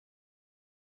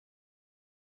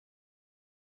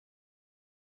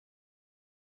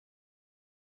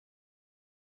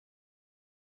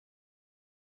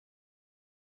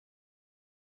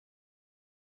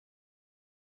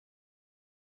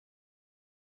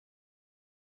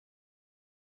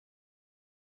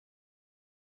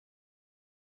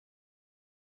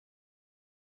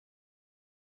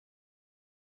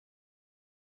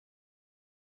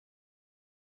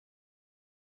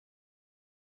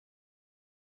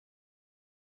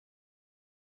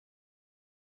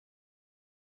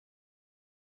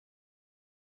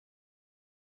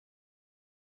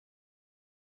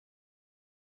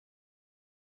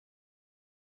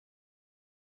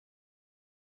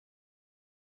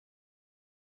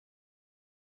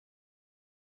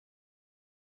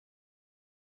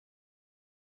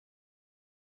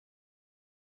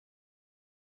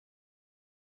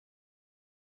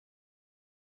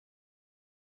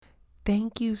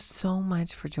Thank you so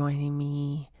much for joining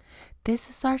me. This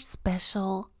is our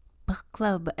special book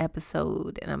club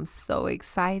episode, and I'm so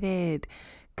excited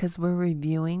because we're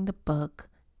reviewing the book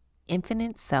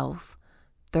Infinite Self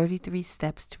 33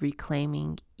 Steps to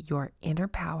Reclaiming Your Inner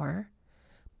Power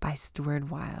by Stuart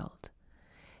Wilde.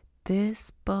 This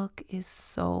book is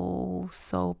so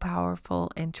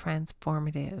powerful and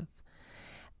transformative.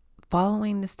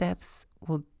 Following the steps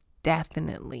will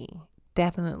definitely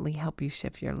help you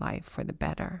shift your life for the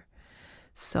better.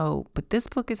 But this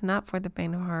book is not for the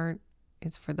faint of heart.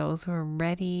 It's for those who are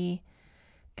ready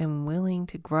and willing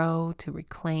to grow, to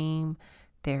reclaim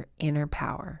their inner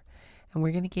power. And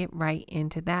we're going to get right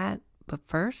into that. But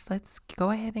first, let's go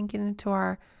ahead and get into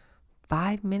our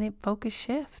 5-minute focus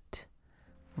shift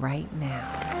right now.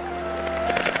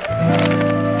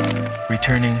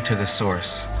 Returning to the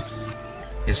source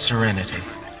is serenity.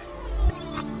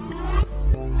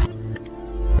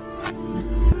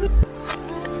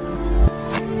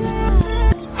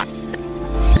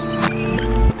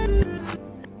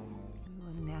 We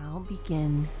will now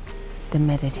begin the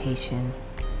meditation.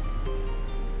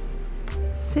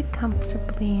 Sit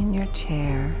comfortably in your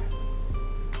chair.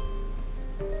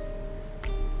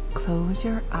 Close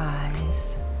your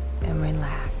eyes and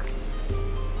relax.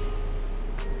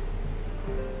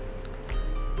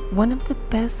 One of the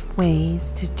best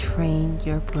ways to train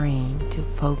your brain to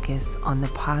focus on the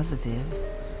positive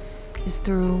is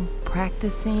through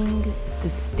practicing the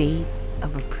state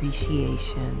of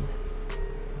appreciation.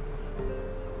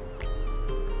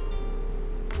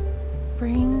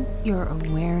 Bring your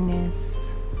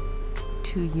awareness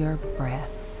to your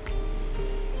breath.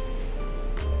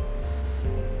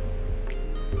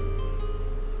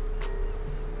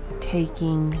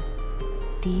 Taking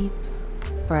deep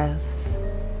breaths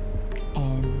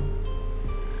in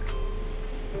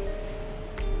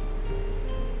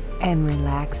and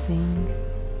relaxing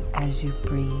as you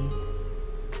breathe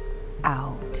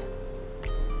out.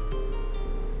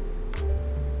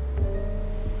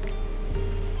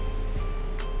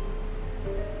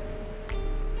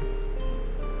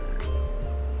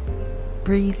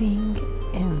 Breathing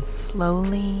in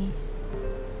slowly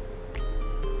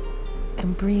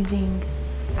and breathing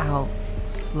out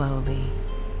slowly.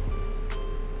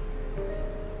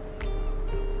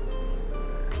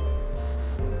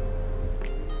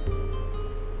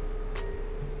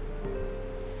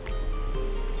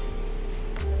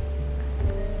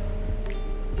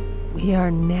 We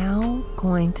are now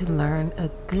going to learn a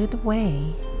good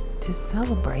way to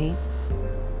celebrate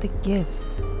the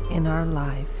gifts in our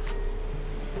life.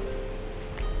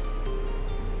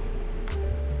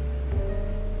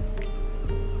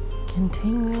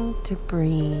 Continue to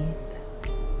breathe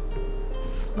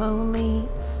slowly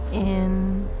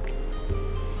in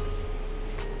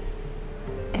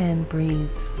and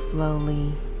breathe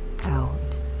slowly out.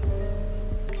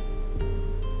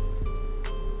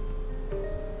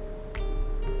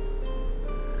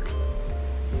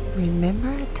 Remember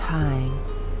a time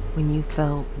when you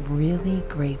felt really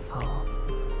grateful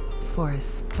for a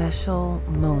special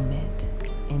moment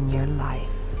in your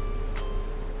life.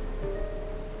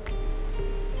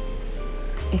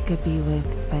 It could be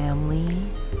with family,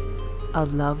 a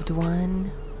loved one,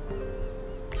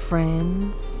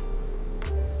 friends,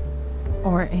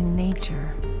 or in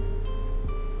nature.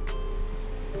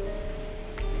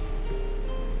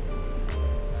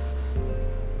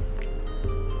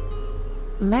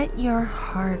 Let your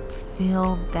heart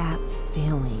feel that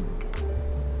feeling,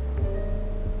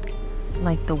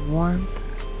 like the warmth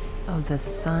of the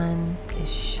sun is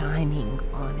shining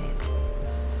on it.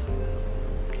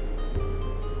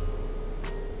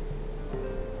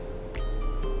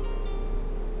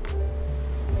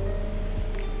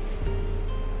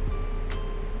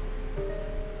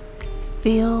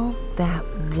 Feel that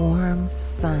warm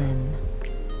sun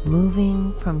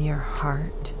moving from your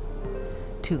heart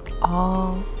to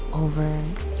all over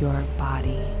your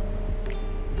body,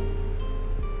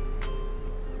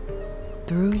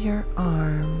 through your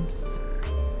arms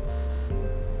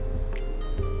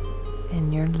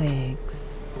and your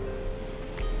legs,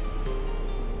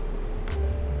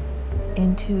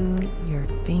 into your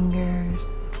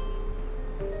fingers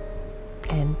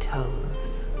and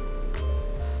toes.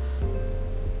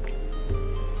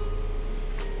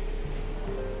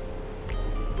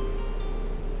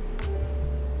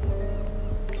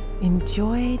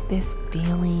 Enjoy this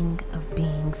feeling of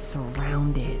being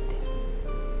surrounded,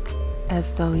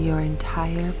 as though your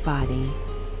entire body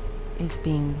is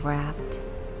being wrapped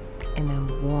in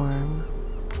a warm,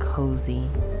 cozy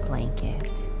blanket.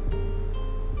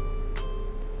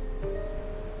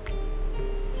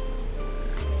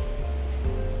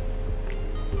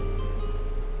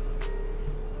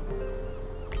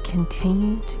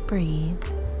 Continue to breathe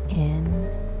in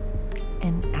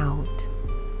and out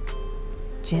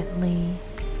gently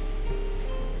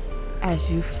as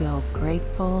you feel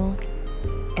grateful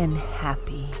and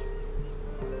happy.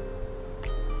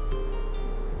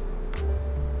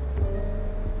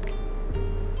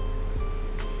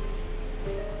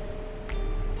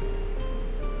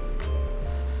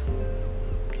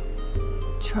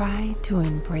 Try to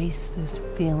embrace this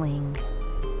feeling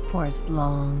for as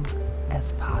long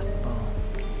as possible.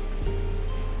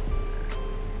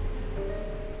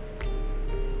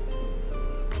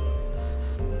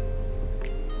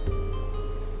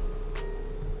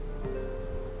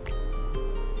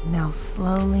 Now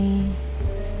slowly,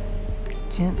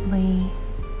 gently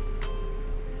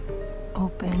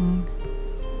open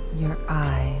your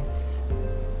eyes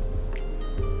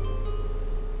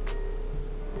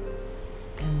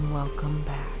and welcome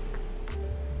back.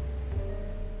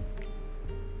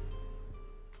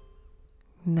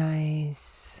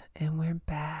 Nice, and we're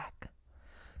back.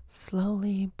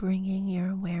 Slowly bringing your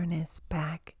awareness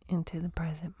back into the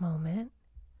present moment.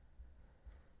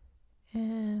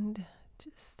 And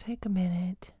just take a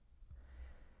minute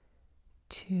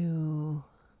to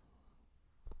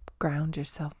ground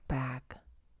yourself back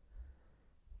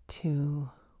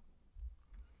to,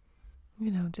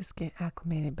 just get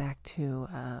acclimated back to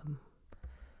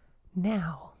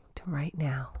now, to right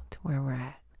now, to where we're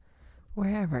at,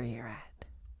 wherever you're at.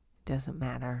 It doesn't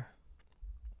matter.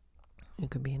 You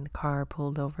could be in the car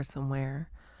pulled over somewhere.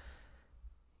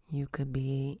 You could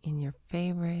be in your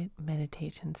favorite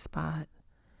meditation spot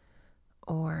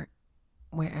or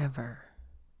wherever.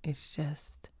 It's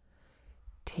just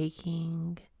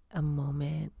taking a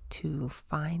moment to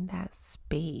find that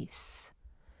space,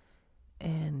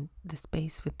 and the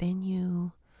space within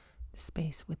you, the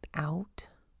space without,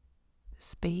 the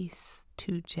space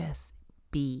to just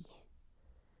be.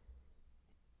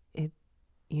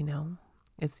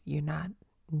 You're not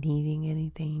needing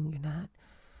anything, you're not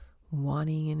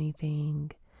wanting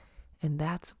anything, and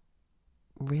that's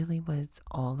really what it's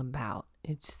all about.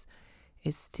 It's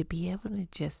to be able to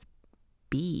just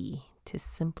be, to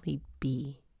simply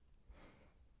be,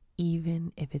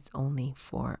 even if it's only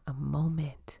for a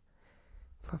moment,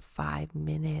 for 5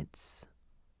 minutes.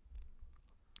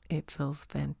 It feels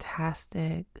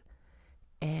fantastic,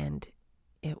 and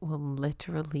it will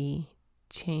literally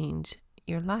change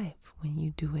your life when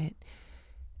you do it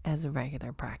as a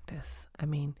regular practice. I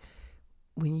mean,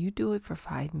 when you do it for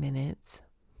 5 minutes,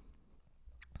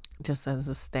 just as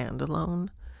a standalone,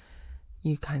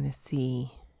 you kind of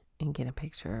see and get a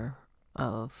picture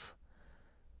of,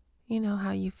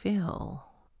 how you feel.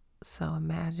 So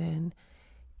imagine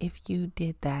if you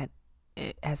did that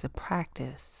as a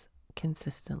practice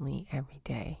consistently every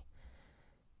day,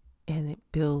 and it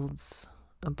builds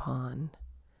upon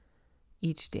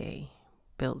each day,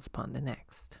 builds upon the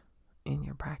next in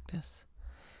your practice.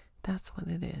 That's what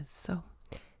it is. So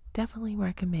definitely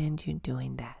recommend you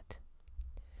doing that.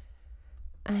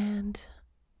 And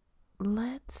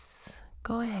let's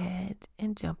go ahead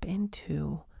and jump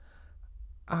into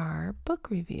our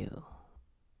book review.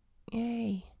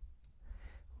 Yay.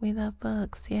 We love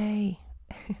books. Yay.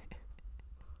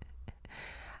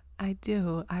 I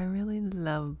do. I really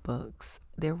love books.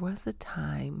 There was a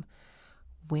time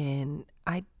when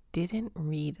I didn't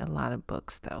read a lot of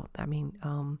books, though. I mean,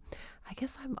 I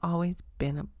guess I've always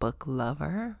been a book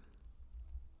lover,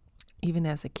 even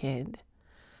as a kid.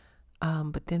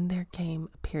 But then there came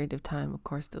a period of time, of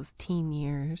course, those teen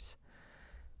years,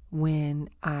 when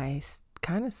I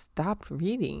kind of stopped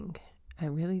reading. I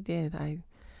really did. I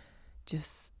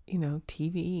just,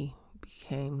 TV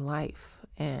became life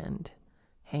and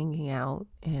hanging out,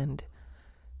 and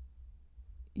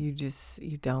you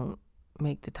don't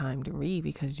make the time to read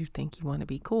because you think you want to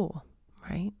be cool,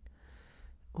 right?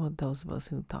 Well, those of us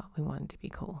who thought we wanted to be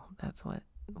cool, that's what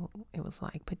it was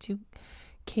like. But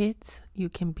kids, you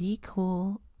can be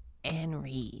cool and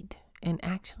read. And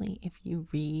actually, if you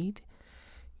read,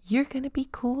 you're going to be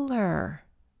cooler.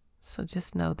 So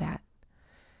just know that.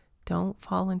 Don't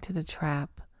fall into the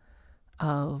trap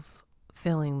of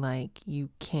feeling like you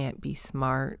can't be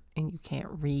smart and you can't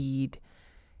read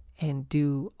and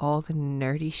do all the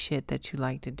nerdy shit that you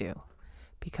like to do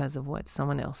because of what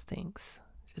someone else thinks.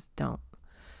 Just don't.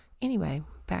 Anyway,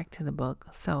 back to the book.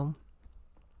 So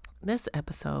this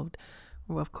episode,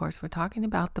 of course, we're talking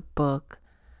about the book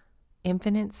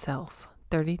Infinite Self,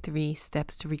 33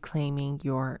 Steps to Reclaiming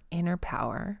Your Inner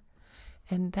Power.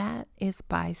 And that is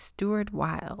by Stuart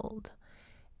Wilde.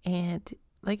 And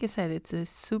like I said, it's a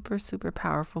super, super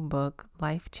powerful book,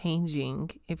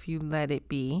 life-changing if you let it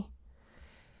be.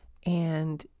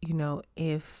 And,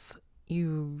 if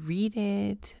you read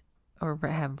it or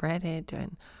have read it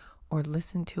or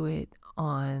listened to it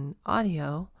on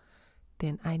audio,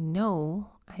 then I know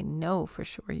for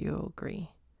sure you'll agree,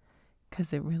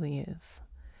 because it really is.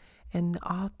 And the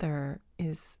author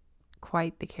is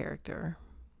quite the character.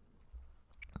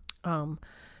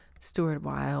 Stuart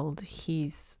Wilde,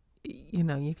 he's,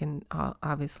 you can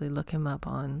obviously look him up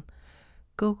on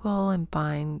Google and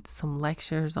find some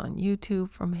lectures on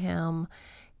YouTube from him.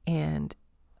 And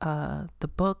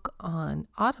the book on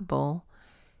Audible,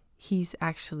 he's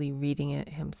actually reading it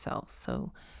himself.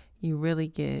 So you really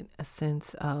get a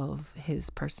sense of his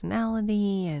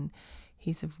personality, and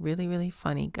he's a really, really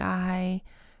funny guy.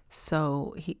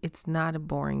 So it's not a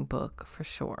boring book for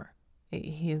sure.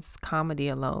 His comedy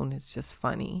alone is just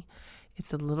funny.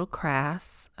 It's a little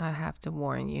crass, I have to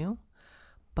warn you.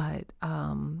 But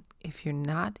if you're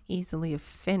not easily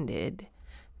offended,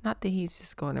 not that he's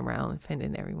just going around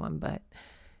offending everyone, but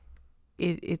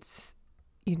it's,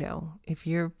 if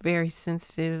you're very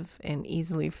sensitive and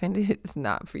easily offended, it's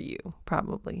not for you,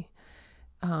 probably.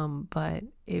 But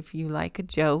if you like a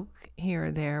joke here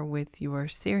or there with your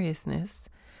seriousness,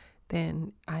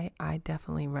 then I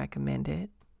definitely recommend it.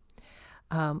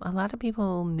 A lot of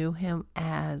people knew him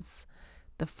as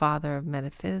the father of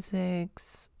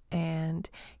metaphysics, and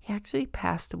he actually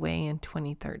passed away in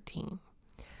 2013.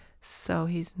 So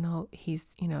he's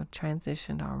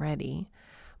transitioned already.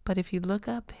 But if you look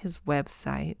up his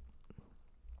website,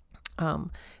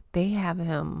 they have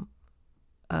him,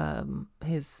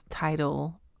 his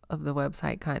title of the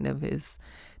website kind of is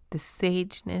The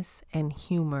Sageness and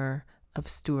Humor of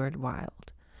Stuart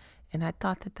Wilde. And I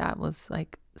thought that was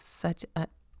like such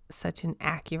an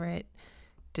accurate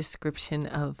description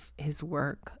of his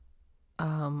work,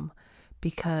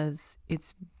 because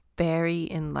it's very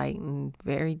enlightened,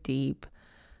 very deep,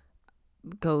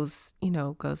 goes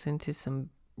into some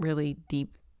really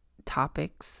deep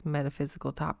topics,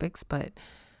 metaphysical topics, but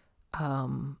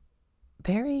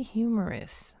very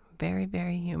humorous, very,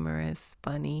 very humorous,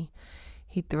 funny.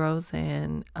 He throws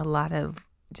in a lot of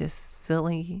just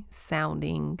silly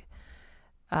sounding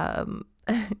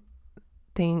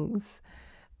things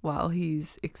while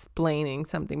he's explaining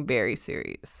something very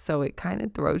serious. So it kind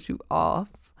of throws you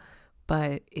off,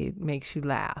 but it makes you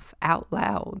laugh out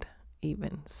loud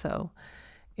even. So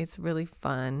it's really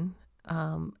fun.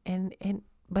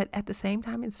 But at the same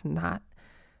time, it's not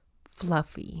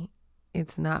fluffy.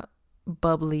 It's not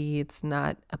bubbly. It's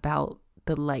not about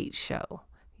the Late Show,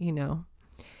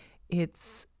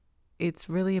 It's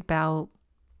really about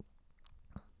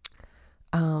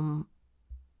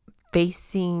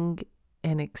facing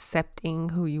and accepting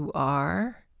who you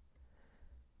are,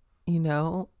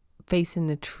 facing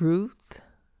the truth,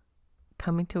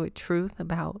 coming to a truth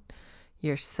about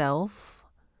yourself,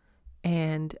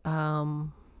 and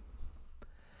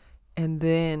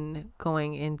then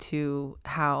going into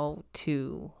how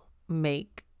to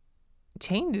make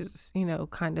changes,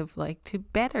 kind of like to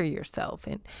better yourself.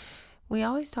 And we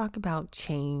always talk about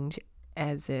change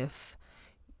as if,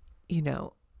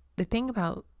 the thing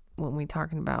about when we're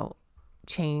talking about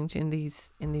change in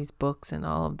these books and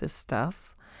all of this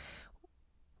stuff,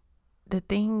 the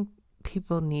thing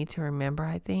people need to remember,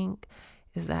 I think,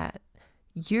 is that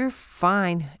you're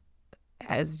fine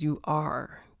as you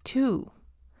are too.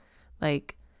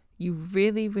 Like, you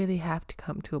really, really have to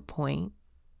come to a point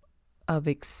of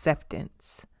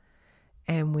acceptance.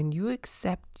 And when you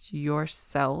accept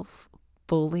yourself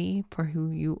fully for who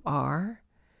you are,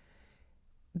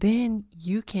 then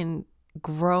you can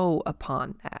grow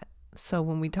upon that. So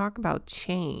when we talk about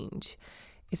change,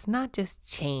 it's not just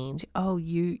change. Oh,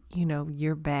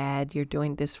 you're bad. You're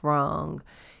doing this wrong.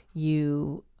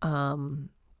 You're a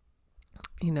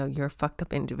fucked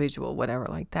up individual, whatever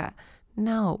like that.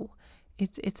 No,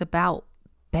 it's about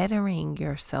bettering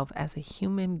yourself as a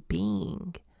human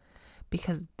being,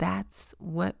 because that's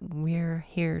what we're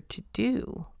here to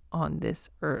do on this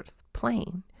earth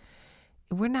plane.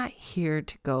 We're not here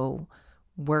to go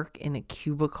work in a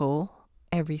cubicle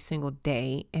every single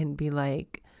day and be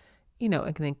like,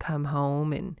 and then come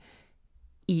home and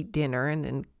eat dinner and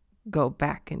then go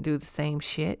back and do the same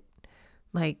shit.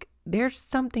 Like, there's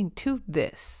something to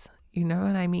this. You know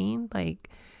what I mean? Like,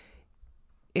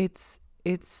 it's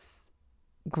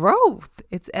growth.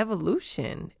 It's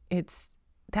evolution.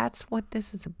 That's what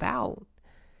this is about.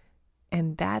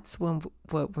 And that's what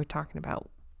we're talking about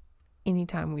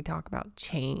anytime we talk about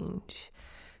change.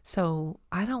 So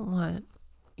I don't want,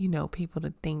 people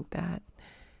to think that,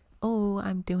 oh,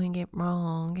 I'm doing it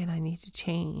wrong and I need to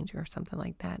change or something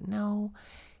like that. No,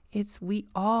 we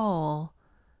all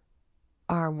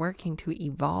are working to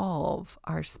evolve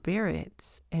our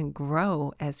spirits and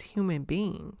grow as human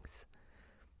beings.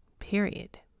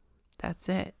 Period. That's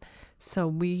it. So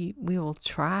we will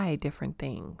try different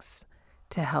things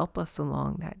to help us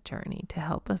along that journey, to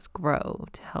help us grow,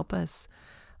 to help us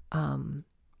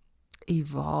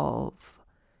evolve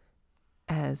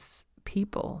as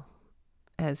people,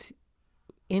 as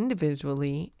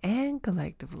individually and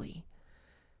collectively,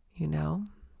 you know.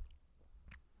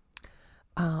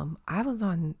 I was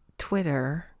on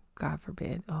Twitter, God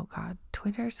forbid. Oh God,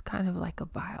 Twitter's kind of like a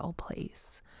vile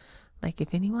place. Like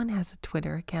if anyone has a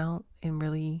Twitter account and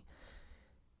really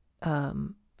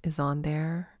is on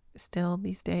there still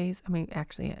these days. I mean,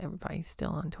 actually everybody's still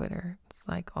on Twitter. It's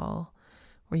like all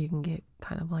where you can get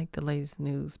kind of like the latest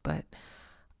news, but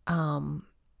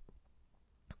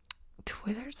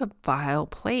Twitter's a vile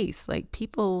place. Like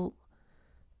people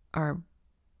are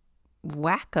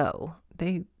wacko.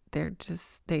 They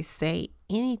say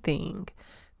anything.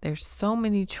 There's so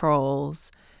many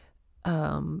trolls.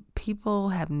 People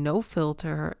have no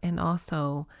filter, and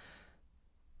also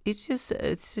it's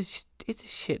a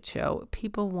shit show.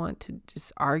 People want to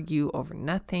just argue over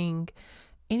nothing.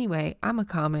 Anyway, I'm a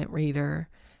comment reader,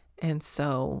 and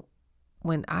so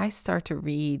when I start to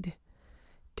read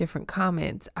different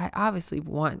comments, I obviously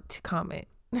want to comment.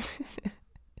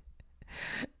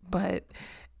 But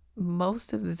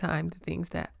most of the time, the things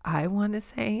that I want to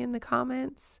say in the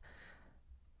comments,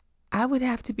 I would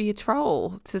have to be a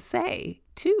troll to say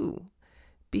too,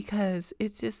 because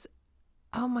it's just,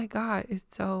 oh my God,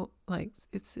 it's so like,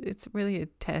 it's really a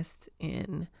test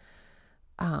in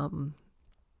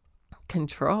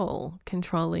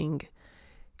controlling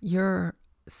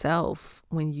yourself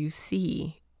when you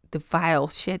see the vile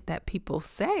shit that people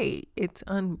say. It's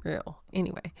unreal.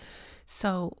 Anyway,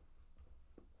 so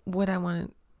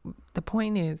the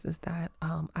point is that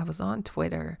I was on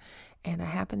Twitter and I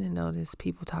happened to notice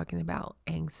people talking about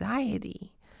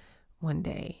anxiety one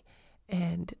day.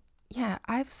 And yeah,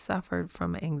 I've suffered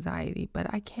from anxiety,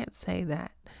 but I can't say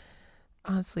that.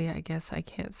 Honestly, I guess I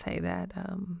can't say that,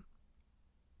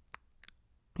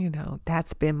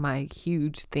 that's been my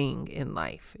huge thing in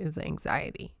life is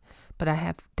anxiety. But I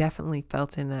have definitely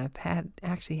felt it, and I've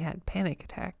actually had panic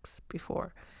attacks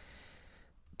before.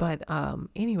 But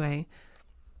anyway,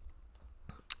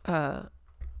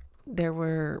 there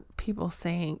were people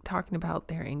talking about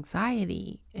their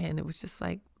anxiety, and it was just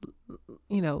like,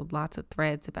 lots of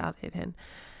threads about it. And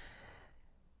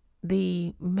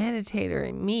the meditator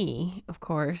in me, of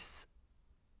course,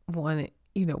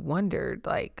 wondered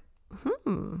like,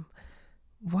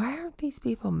 why aren't these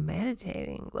people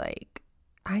meditating? Like,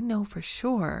 I know for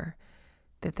sure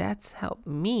that that's helped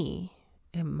me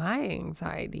in my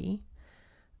anxiety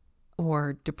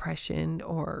or depression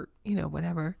or,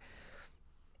 whatever.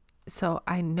 So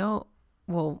I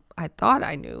thought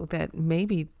I knew that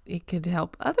maybe it could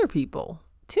help other people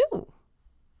too.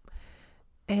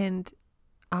 And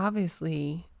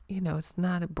obviously, it's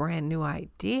not a brand new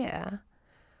idea,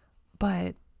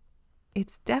 but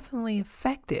it's definitely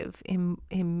effective in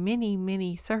many,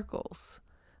 many circles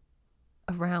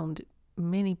around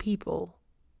many people,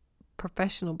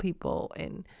 professional people,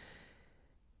 and,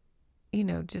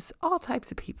 just all types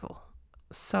of people.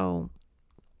 So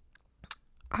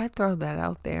I throw that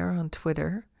out there on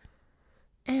Twitter,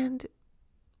 and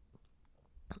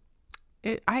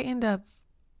I end up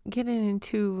getting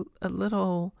into a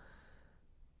little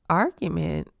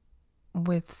argument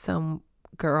with some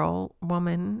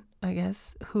woman, I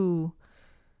guess, who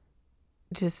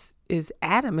just is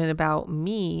adamant about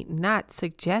me not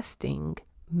suggesting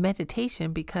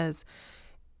meditation because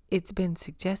it's been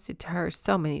suggested to her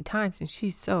so many times, and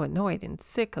she's so annoyed and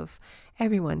sick of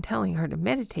everyone telling her to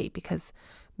meditate because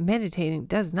meditating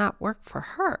does not work for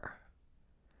her.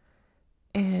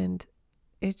 And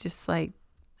it's just like,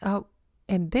 oh,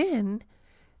 and then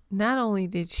not only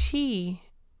did she,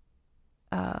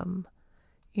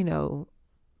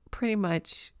 pretty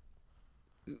much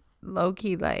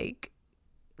low-key like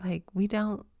we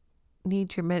don't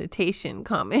need your meditation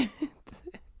comments.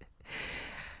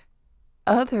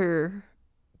 Other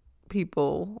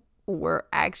people were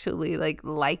actually like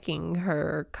liking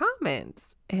her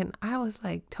comments, and I was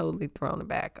like totally thrown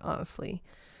aback, honestly,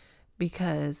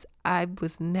 because I've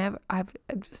just never,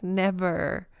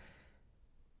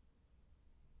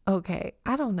 okay,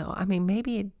 I don't know. I mean,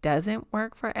 maybe it doesn't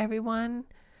work for everyone,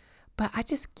 but I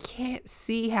just can't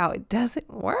see how it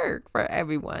doesn't work for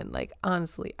everyone. Like,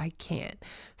 honestly, I can't.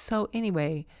 So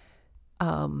anyway,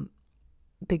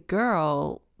 the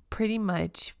girl pretty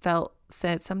much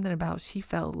said something about, she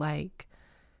felt like,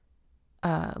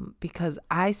 because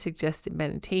I suggested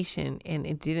meditation and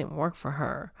it didn't work for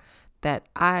her, that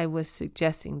I was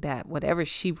suggesting that whatever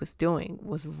she was doing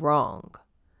was wrong.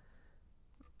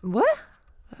 What?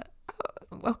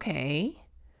 Okay.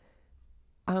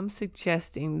 I'm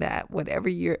suggesting that whatever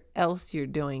else you're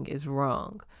doing is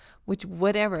wrong, which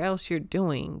whatever else you're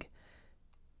doing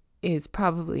is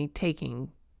probably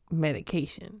taking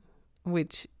medication,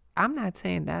 which I'm not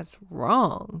saying that's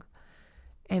wrong.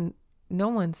 And no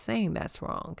one's saying that's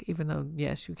wrong, even though,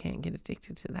 yes, you can't get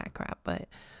addicted to that crap.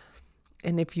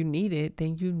 And if you need it,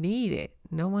 then you need it.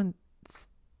 No one's,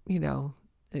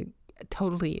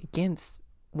 totally against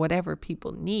whatever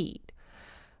people need.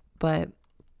 But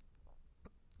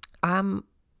I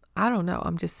don't know.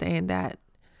 I'm just saying that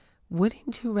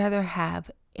wouldn't you rather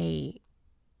have a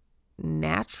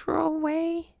natural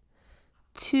way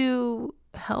to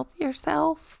help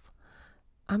yourself?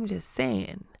 I'm just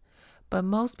saying. But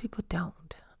most people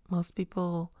don't. Most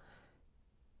people,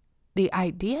 the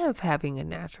idea of having a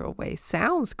natural way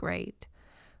sounds great,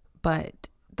 but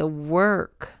the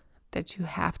work that you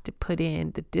have to put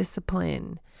in, the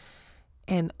discipline,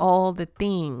 and all the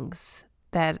things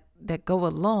that go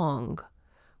along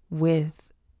with,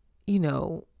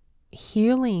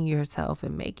 healing yourself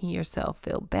and making yourself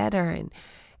feel better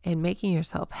and making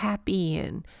yourself happy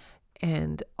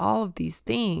and all of these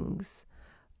things,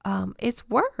 it's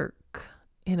work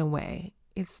in a way.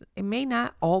 It may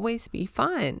not always be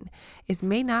fun. It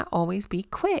may not always be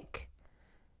quick.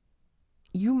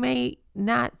 You may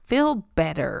not feel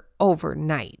better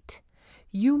overnight.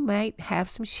 You might have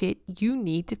some shit you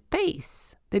need to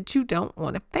face that you don't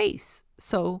want to face.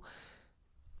 So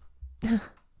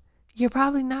you're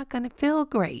probably not going to feel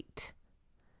great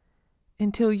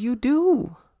until you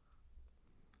do.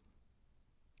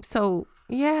 So,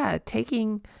 yeah,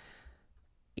 taking,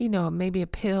 maybe a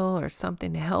pill or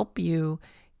something to help you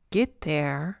get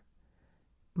there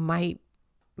might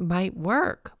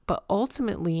work. But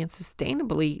ultimately and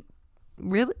sustainably,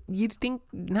 really, you think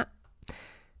not?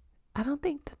 I don't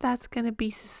think that that's going to be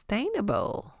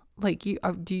sustainable. Like,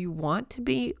 do you want to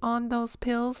be on those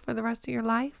pills for the rest of your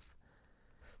life?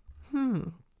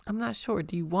 I'm not sure.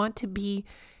 Do you want to be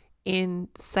in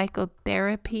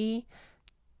psychotherapy,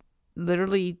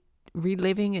 literally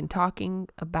reliving and talking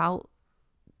about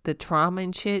the trauma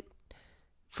and shit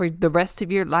for the rest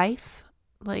of your life?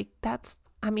 Like,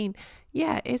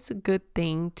 yeah, it's a good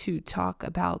thing to talk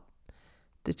about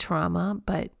the trauma,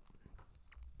 but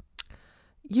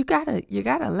you gotta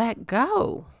let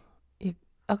go.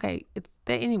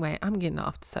 Anyway, I'm getting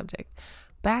off the subject.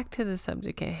 Back to the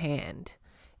subject at hand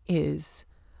is,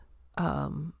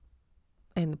 and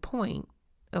the point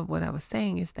of what I was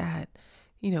saying is that,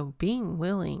 being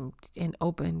willing and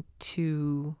open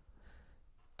to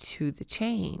the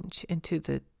change and to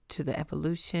the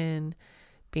evolution,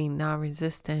 being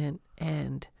non-resistant,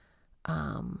 and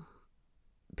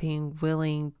being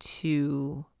willing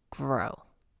to grow.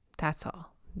 That's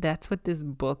all. That's what this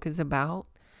book is about.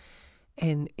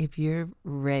 And if you're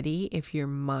ready, if your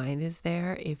mind is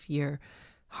there, if your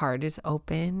heart is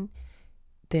open,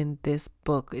 then this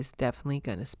book is definitely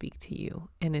going to speak to you.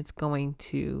 And it's going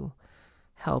to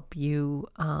help you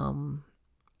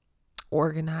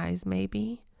organize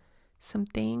maybe some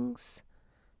things.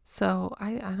 So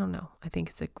I don't know. I think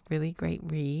it's a really great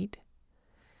read.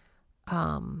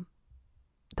 The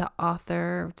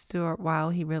author, Stuart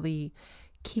Weil, he really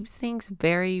keeps things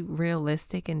very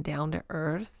realistic and down to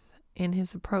earth in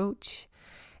his approach.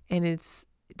 And it's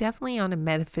definitely on a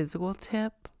metaphysical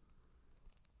tip.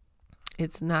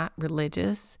 It's not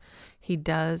religious. He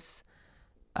does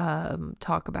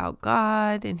talk about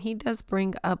God, and he does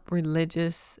bring up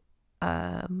religious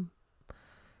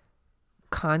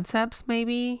concepts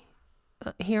maybe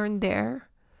here and there,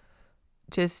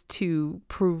 just to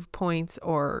prove points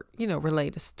or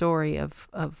relate a story of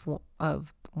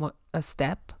a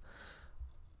step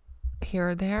here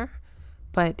or there.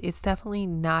 But it's definitely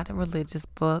not a religious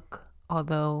book,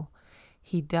 although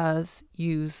he does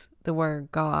use the word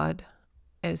God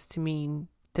as to mean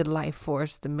the life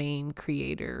force, the main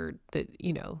creator, the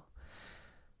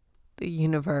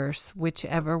universe,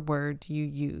 whichever word you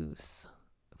use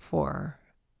for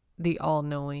the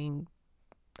all-knowing,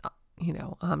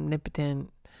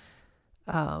 omnipotent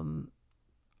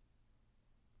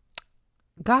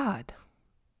God,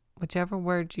 whichever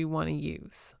word you want to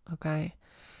use, okay?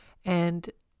 And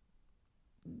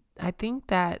I think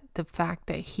that the fact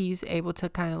that he's able to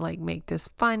kind of like make this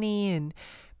funny and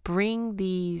bring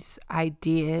these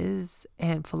ideas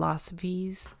and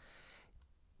philosophies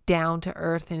down to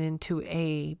earth and into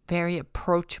a very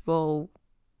approachable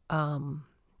kind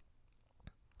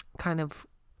of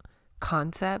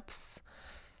concepts,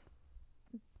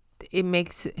 it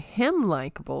makes him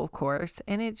likable, of course,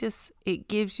 and it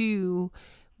gives you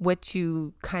what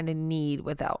you kind of need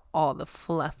without all the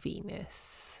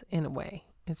fluffiness in a way.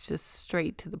 It's just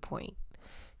straight to the point.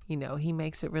 He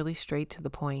makes it really straight to the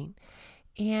point.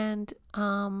 And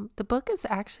the book is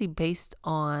actually based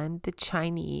on the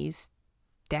Chinese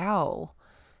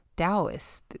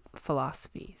Taoist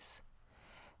philosophies.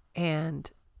 And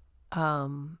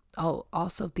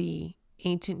also the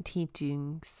ancient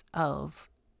teachings of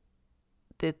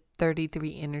the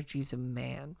 33 energies of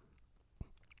man.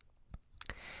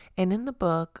 And in the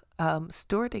book,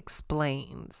 Stewart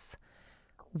explains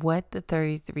what the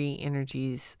 33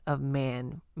 energies of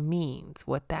man means,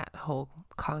 what that whole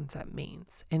concept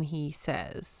means. And he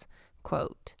says,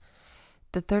 quote,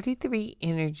 "The 33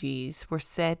 energies were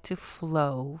said to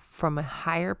flow from a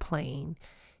higher plane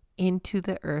into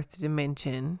the earth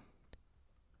dimension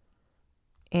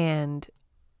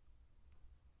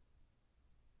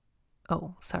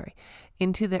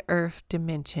into the earth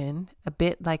dimension, a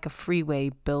bit like a freeway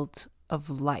built of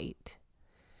light,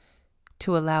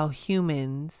 to allow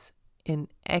humans an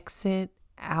exit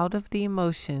out of the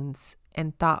emotions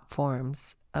and thought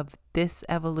forms of this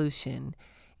evolution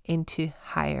into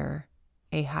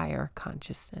a higher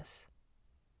consciousness."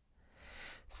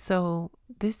 So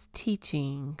this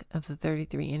teaching of the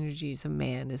 33 energies of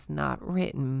man is not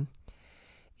written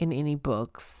in any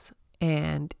books,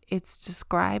 and it's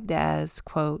described as,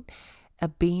 quote, "a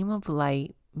beam of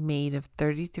light made of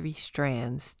 33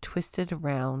 strands twisted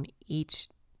around each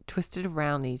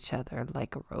other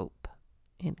like a rope,"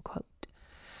 end quote.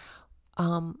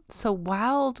 So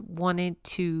Wilde wanted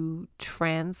to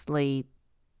translate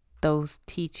those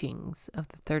teachings of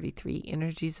the 33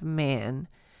 energies of man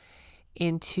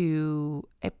into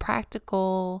a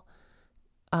practical,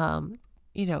 kind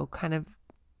of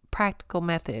practical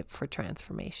method for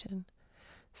transformation.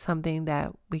 Something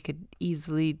that we could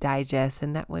easily digest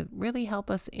and that would really help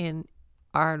us in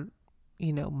our,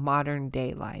 modern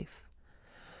day life.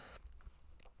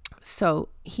 So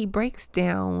he breaks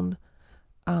down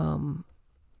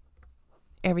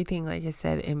everything, like I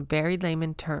said, in very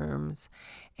layman terms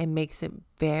and makes it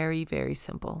very, very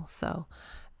simple. So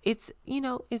it's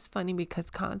funny because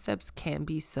concepts can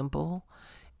be simple,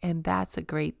 and that's a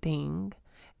great thing.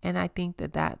 And I think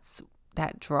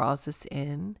that draws us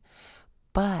in,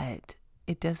 but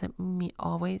it doesn't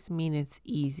always mean it's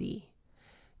easy.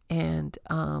 And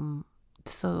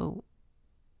so,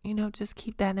 just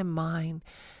keep that in mind.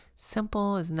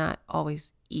 Simple is not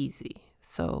always easy.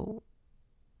 So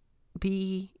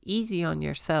be easy on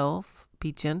yourself.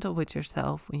 Be gentle with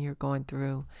yourself when you're going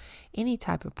through any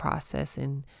type of process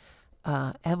and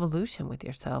evolution with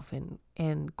yourself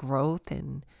and growth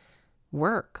and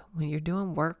work. When you're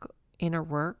doing work, inner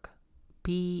work,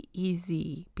 be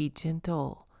easy, be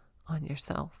gentle on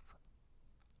yourself.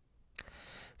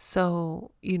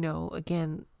 So,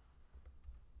 again,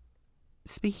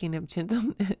 speaking of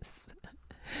gentleness,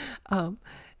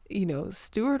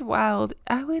 Stewart Wilde,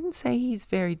 I wouldn't say he's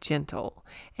very gentle,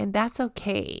 and that's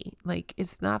okay. Like,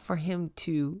 it's not for him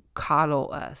to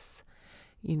coddle us,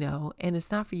 and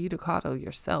it's not for you to coddle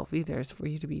yourself either. It's for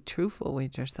you to be truthful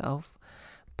with yourself,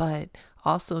 but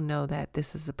also know that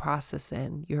this is a process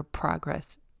and your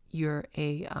progress. You're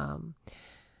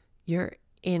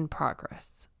in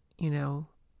progress.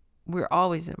 We're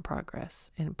always in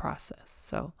progress and process.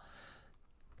 So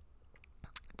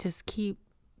just keep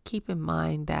in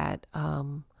mind that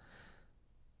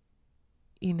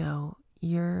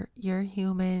you're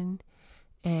human,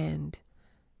 and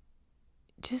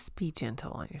just be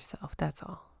gentle on yourself. That's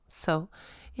all. So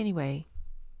anyway,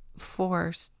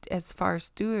 as far as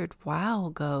Stewart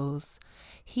Wilde goes,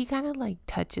 he kind of like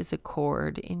touches a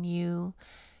chord in you,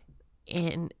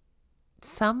 and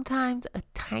sometimes a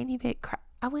tiny bit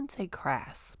I wouldn't say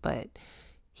crass, but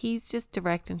he's just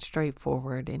direct and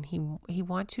straightforward, and he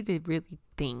wants you to really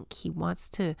think. He wants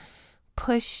to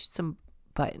push some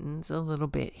buttons a little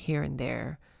bit here and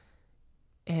there,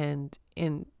 and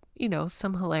in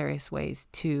some hilarious ways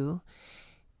too,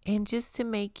 and just to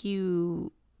make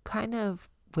you kind of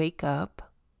wake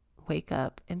up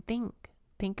and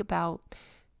think about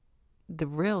the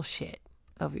real shit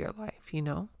of your life.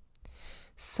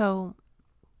 So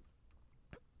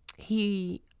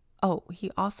he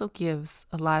also gives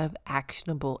a lot of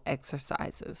actionable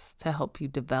exercises to help you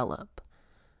develop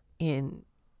in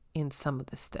some of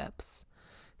the steps.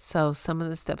 So some of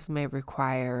the steps may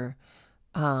require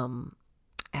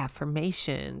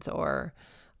affirmations or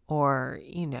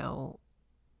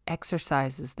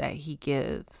exercises that he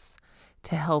gives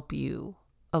to help you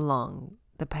along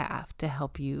the path, to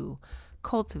help you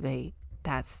cultivate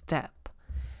that step.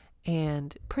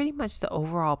 And pretty much the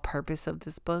overall purpose of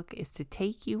this book is to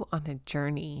take you on a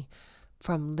journey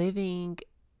from living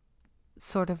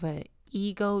sort of an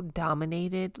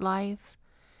ego-dominated life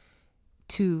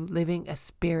to living a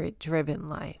spirit-driven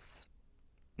life.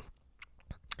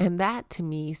 And that to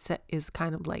me is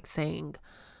kind of like saying,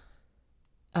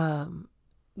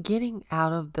 getting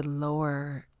out of the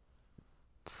lower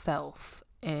self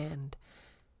and,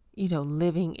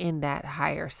 living in that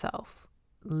higher self,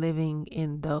 living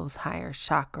in those higher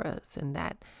chakras and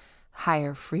that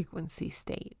higher frequency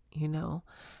state,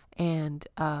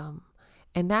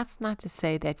 and that's not to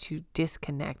say that you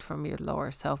disconnect from your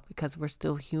lower self, because we're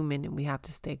still human and we have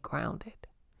to stay grounded.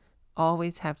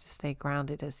 Always have to stay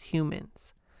grounded as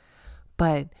humans.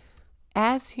 But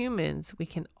as humans, we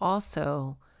can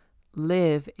also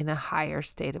live in a higher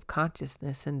state of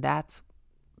consciousness, and that's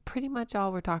pretty much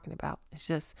all we're talking about. It's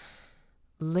just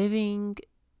living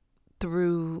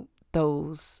through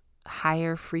those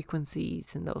higher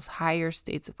frequencies and those higher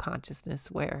states of consciousness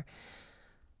where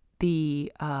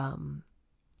the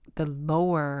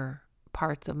lower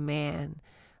parts of man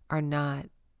are not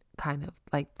kind of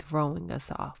like throwing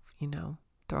us off,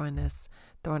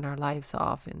 throwing our lives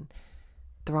off and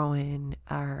throwing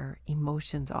our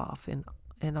emotions off and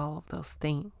all of those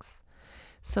things.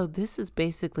 So this is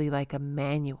basically like a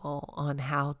manual on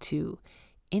how to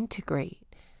integrate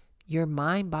your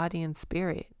mind, body, and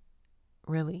spirit,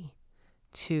 really,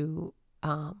 to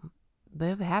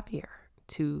live happier,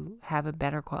 to have a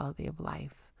better quality of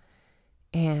life.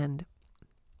 And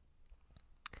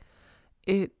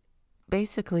it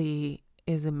basically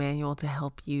is a manual to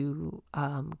help you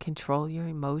control your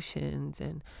emotions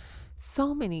and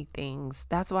so many things.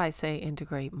 That's why I say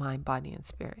integrate mind, body, and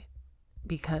spirit,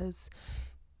 because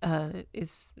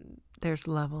there's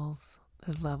levels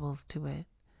to it.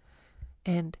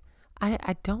 And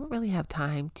I don't really have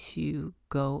time to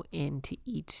go into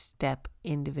each step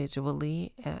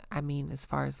individually. As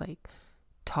far as like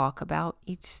talk about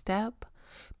each step,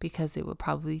 because it would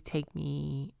probably take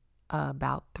me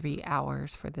about 3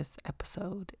 hours for this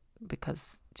episode,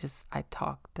 because I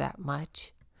talk that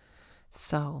much.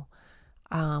 So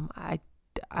I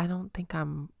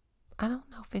don't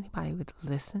know if anybody would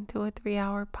listen to a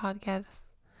 3-hour podcast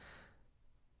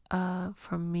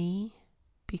from me,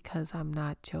 because I'm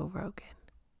not Joe Rogan.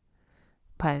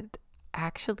 But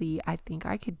actually, I think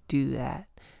I could do that.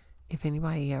 If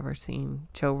anybody ever seen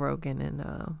Joe Rogan and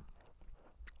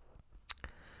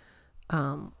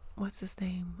what's his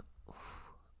name?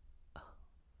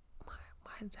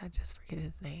 Why did I just forget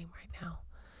his name right now?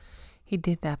 He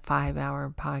did that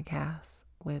 5-hour podcast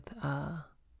with the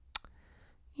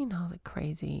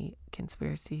crazy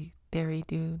conspiracy theory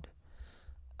dude.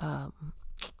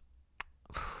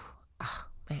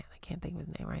 Man, I can't think of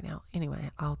his name right now. Anyway,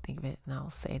 I'll think of it and I'll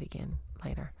say it again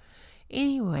later.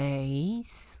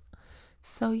 Anyways,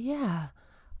 so yeah,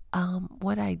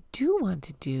 what I do want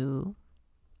to do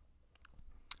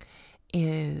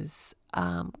is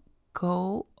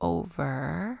go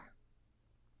over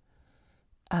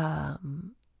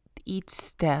each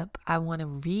step. I want to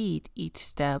read each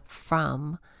step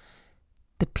from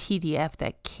the PDF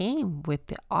that came with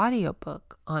the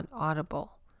audiobook on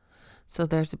Audible. So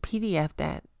there's a PDF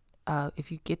that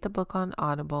if you get the book on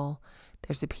Audible,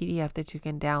 there's a PDF that you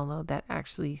can download that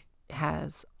actually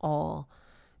has all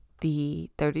the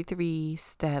 33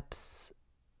 steps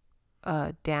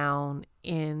down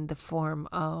in the form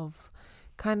of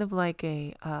kind of like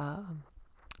a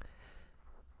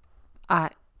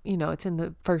it's in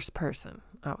the first person,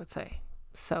 I would say.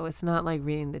 So it's not like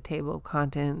reading the table of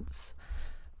contents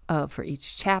for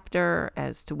each chapter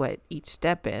as to what each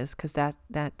step is, because that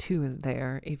too is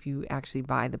there if you actually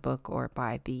buy the book or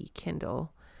buy the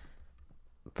Kindle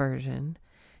version.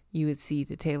 You would see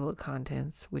the table of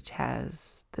contents, which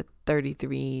has the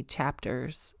 33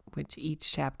 chapters, which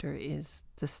each chapter is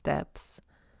the steps.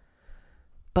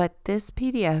 But this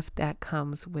PDF that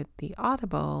comes with the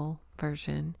Audible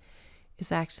version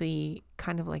is actually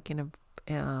kind of like in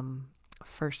a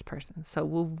first person.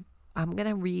 So I'm going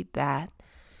to read that,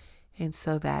 and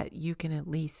so that you can at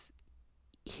least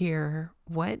hear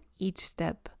what each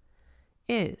step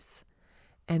is.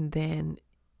 And then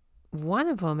one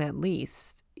of them, at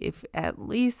least, if at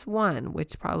least one,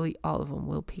 which probably all of them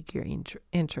will pique your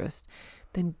interest,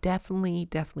 then definitely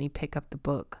pick up the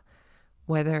book.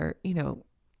 Whether,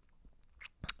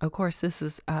 of course, this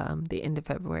is the end of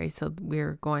February, so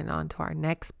we're going on to our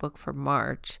next book for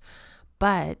March.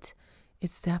 But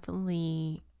it's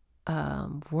definitely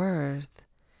worth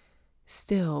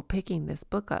still picking this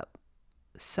book up.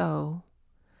 So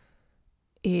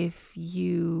if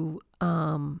you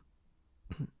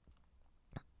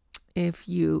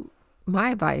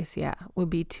my advice, would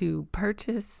be to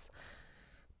purchase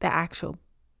the actual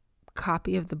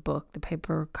copy of the book, the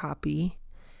paper copy,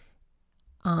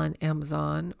 on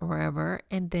Amazon or wherever,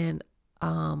 and then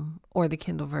or the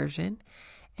Kindle version,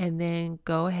 and then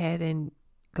go ahead and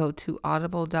go to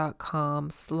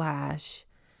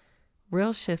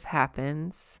audible.com/Real Shift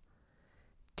Happens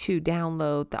to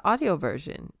download the audio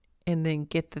version, and then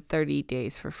get the 30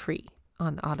 days for free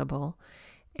on Audible.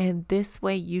 And this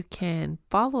way you can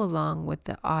follow along with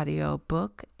the audio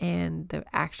book and the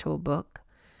actual book.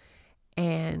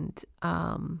 And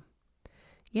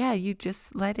you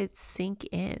just let it sink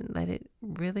in. Let it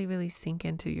really, really sink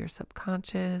into your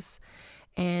subconscious.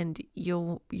 And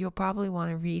you'll probably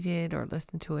want to read it or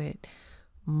listen to it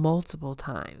multiple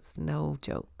times. No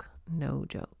joke.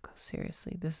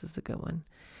 Seriously, this is a good one.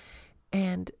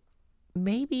 And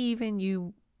maybe even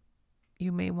you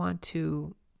may want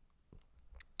to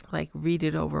like read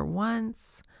it over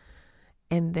once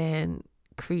and then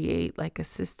create like a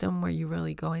system where you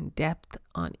really go in depth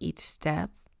on each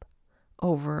step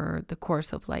over the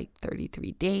course of like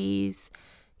 33 days,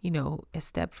 a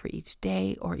step for each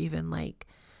day, or even like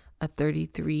a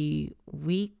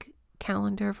 33-week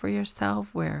calendar for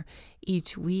yourself where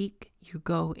each week you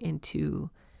go into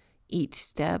each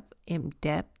step in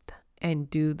depth and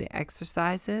do the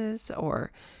exercises or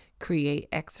create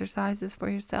exercises for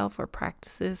yourself or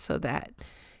practices so that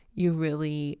you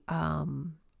really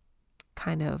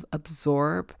kind of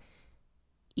absorb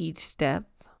each step.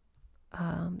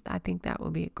 I think that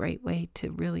would be a great way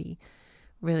to really,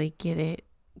 really get it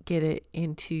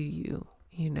into you,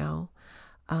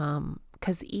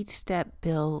 because each step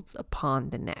builds upon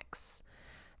the next.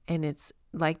 And it's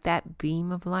like that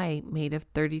beam of light made of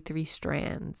 33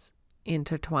 strands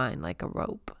intertwined like a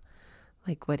rope.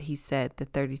 Like what he said, the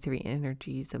 33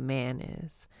 energies of man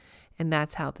is. And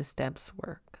that's how the steps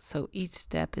work. So each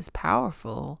step is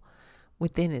powerful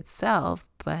within itself,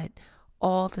 but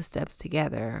all the steps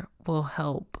together will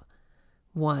help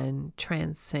one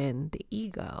transcend the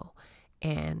ego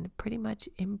and pretty much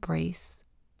embrace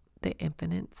the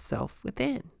infinite self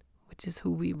within, which is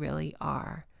who we really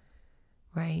are,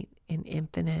 right? An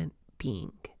infinite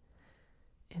being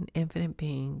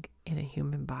in a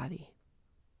human body.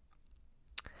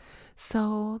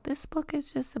 So this book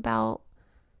is just about,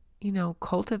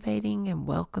 cultivating and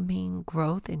welcoming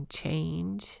growth and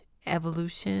change,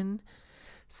 evolution.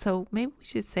 So maybe we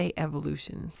should say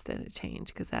evolution instead of change,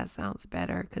 because that sounds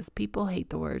better, because people hate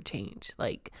the word change.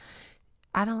 Like,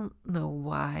 I don't know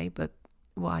why,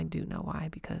 I do know why,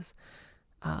 because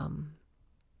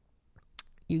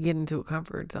you get into a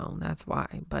comfort zone. That's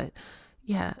why. But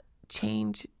yeah,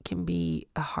 change can be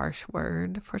a harsh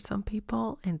word for some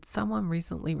people. And someone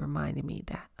recently reminded me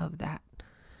of that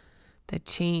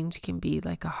change can be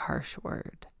like a harsh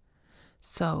word.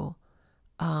 So,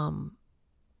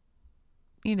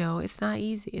 it's not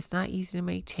easy. It's not easy to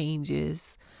make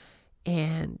changes.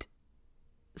 And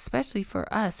especially for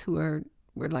us we're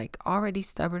like already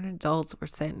stubborn adults. We're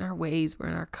set in our ways. We're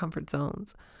in our comfort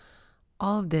zones.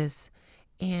 All of this.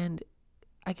 And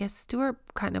I guess Stuart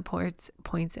kind of points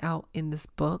out in this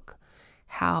book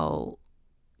how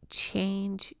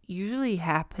change usually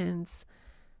happens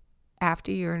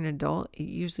after you're an adult. It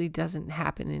usually doesn't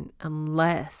happen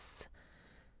unless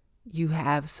you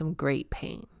have some great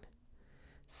pain.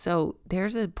 So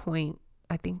there's a point,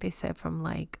 I think they said from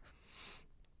like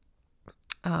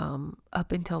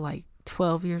up until like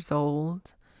 12 years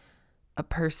old, a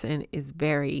person is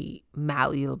very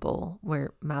malleable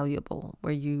where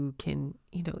you can,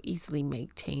 easily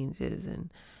make changes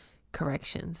and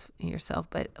corrections in yourself.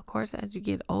 But of course, as you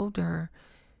get older,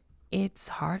 it's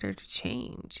harder to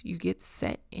change. You get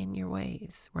set in your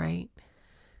ways, right?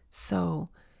 So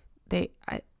I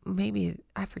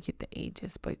forget the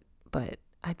ages, but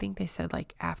I think they said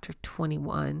like after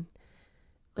 21,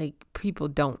 like people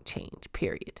don't change,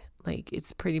 period. Like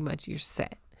it's pretty much you're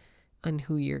set on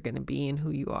who you're going to be and who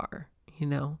you are,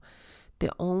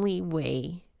 The only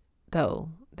way, though,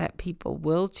 that people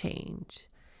will change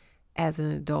as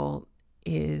an adult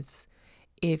is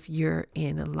if you're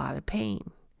in a lot of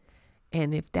pain.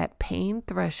 And if that pain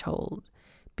threshold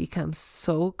becomes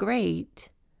so great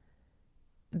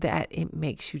that it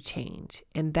makes you change.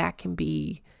 And that can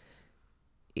be,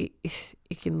 it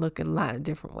can look a lot of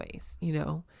different ways,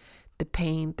 The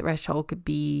pain threshold could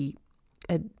be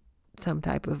some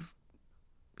type of,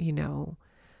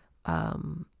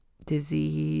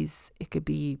 disease. It could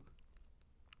be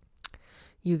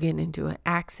you get into an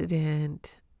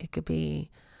accident. It could be,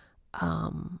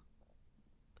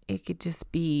 it could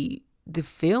just be the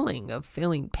feeling of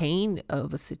feeling pain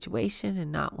of a situation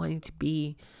and not wanting to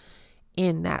be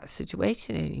in that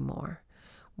situation anymore.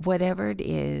 Whatever it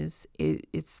is,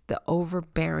 it's the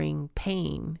overbearing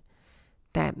pain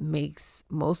that makes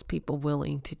most people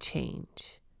willing to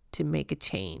change, to make a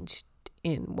change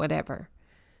in whatever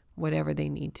they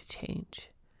need to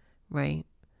change, right?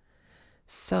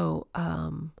 So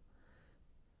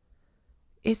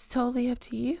it's totally up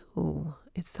to you.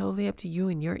 It's totally up to you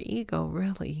and your ego,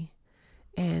 really.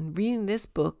 And reading this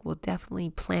book will definitely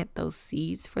plant those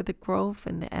seeds for the growth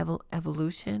and the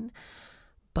evolution,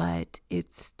 but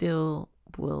it still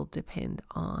will depend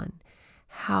on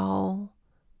how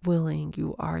willing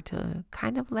you are to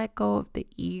kind of let go of the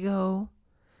ego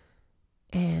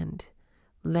and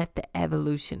let the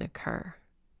evolution occur,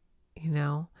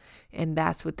 And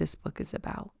that's what this book is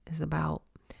about. It's about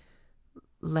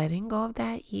letting go of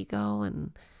that ego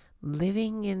and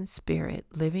living in spirit,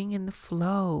 living in the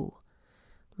flow,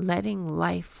 letting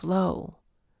life flow,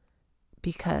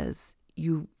 because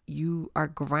you are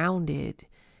grounded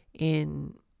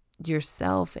in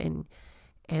yourself and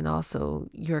also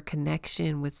your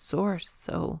connection with source.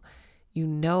 So you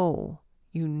know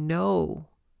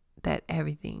that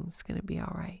everything's going to be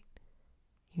all right.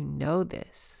 You know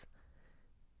this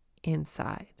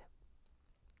inside.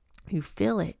 You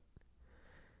feel it.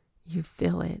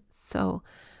 So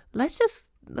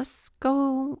let's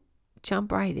go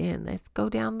jump right in. Let's go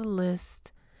down the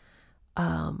list.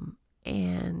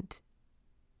 And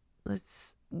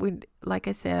like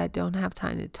I said, I don't have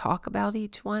time to talk about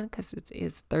each one because it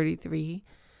is 33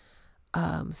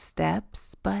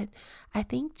 steps. But I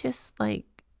think just like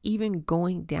even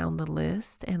going down the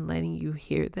list and letting you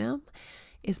hear them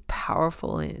is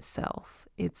powerful in itself.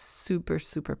 It's super,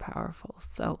 super powerful.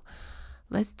 So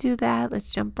let's do that.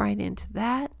 Let's jump right into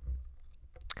that.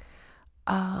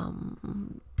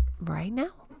 Right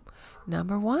now.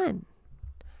 Number 1,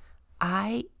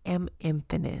 I am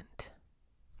infinite.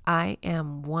 I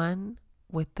am one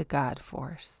with the God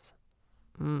force.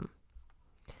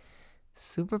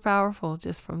 Super powerful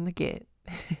just from the get.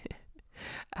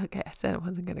 Okay, I said I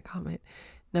wasn't going to comment.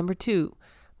 Number 2,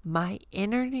 my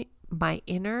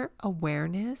inner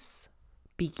awareness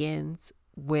begins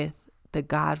with the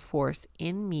God force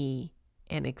in me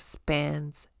and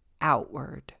expands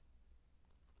outward.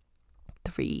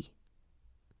 3,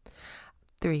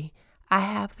 I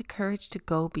have the courage to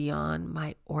go beyond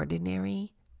my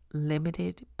ordinary,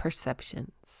 limited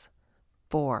perceptions.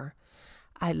 4,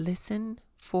 I listen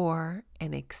for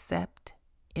and accept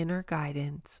inner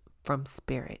guidance from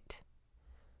spirit.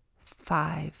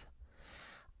 5,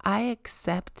 I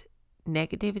accept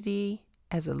negativity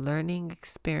as a learning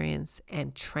experience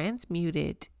and transmute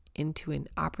it into an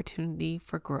opportunity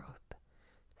for growth.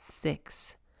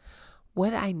 6,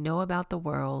 what I know about the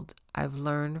world, I've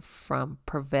learned from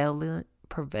prevalent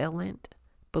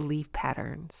belief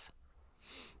patterns.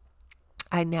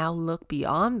 I now look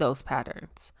beyond those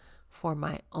patterns for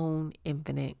my own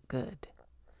infinite good.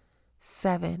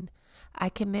 7, I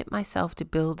commit myself to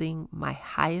building my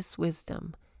highest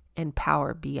wisdom and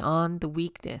power beyond the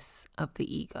weakness of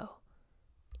the ego.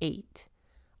 8,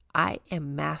 I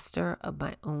am master of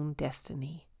my own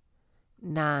destiny.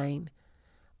 9,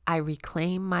 I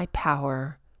reclaim my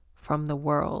power from the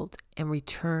world and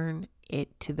return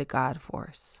it to the God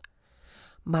force.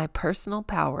 My personal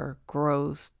power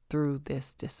grows through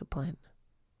this discipline.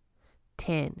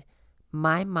 10,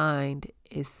 my mind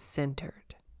is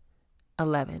centered.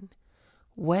 11,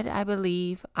 what I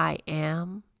believe I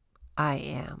am, I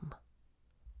am.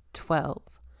 12,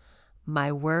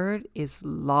 my word is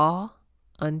law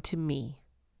unto me.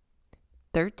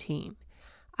 13,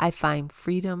 I find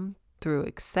freedom through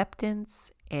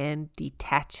acceptance and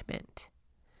detachment.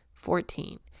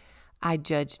 14, I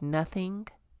judge nothing,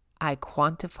 I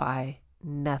quantify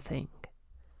nothing.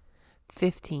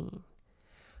 15,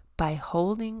 by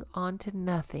holding on to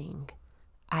nothing,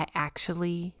 I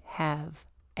actually have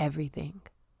everything.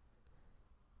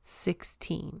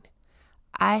 16,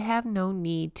 I have no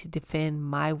need to defend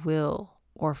my will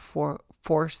or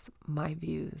force my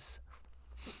views.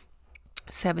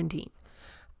 17,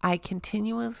 I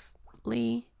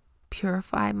continuously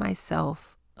purify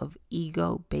myself of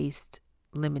ego-based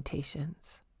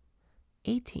limitations.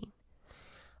 18,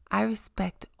 I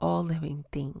respect all living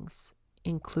things,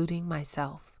 including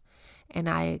myself, and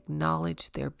I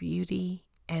acknowledge their beauty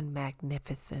and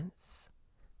magnificence.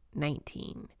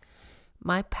 19,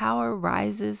 my power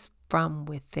rises from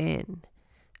within.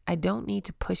 I don't need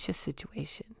to push a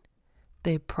situation.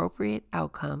 The appropriate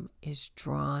outcome is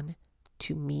drawn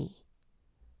to me.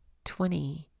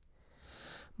 20,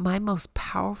 my most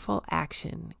powerful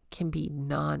action can be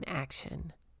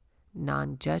non-action,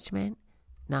 non-judgment,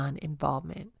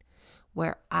 non-involvement.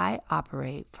 where I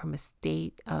operate from a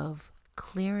state of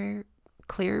clear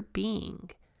being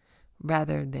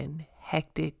rather than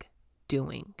hectic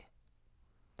doing.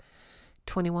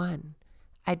 21.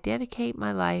 I dedicate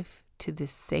my life to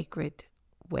this sacred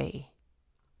way.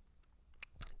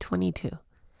 22.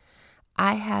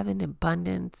 I have an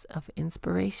abundance of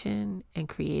inspiration and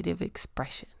creative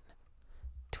expression.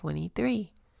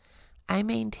 23. I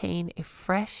maintain a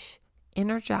fresh,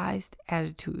 energized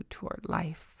attitude toward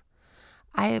life.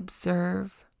 I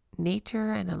observe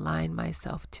nature and align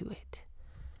myself to it.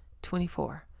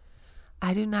 24.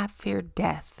 I do not fear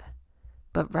death,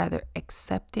 but rather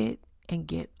accept it and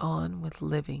get on with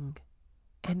living.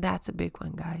 And that's a big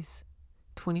one, guys.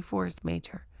 24 is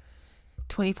major.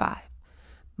 25.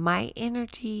 My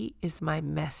energy is my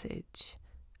message.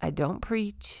 I don't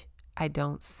preach. I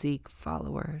don't seek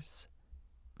followers.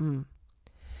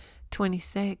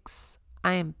 26.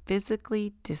 I am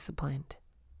physically disciplined.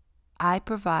 I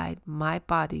provide my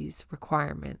body's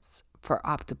requirements for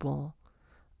optimal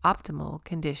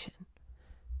condition.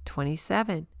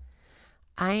 27.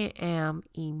 I am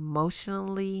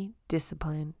emotionally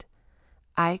disciplined.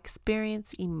 I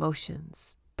experience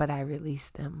emotions, but I release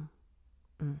them.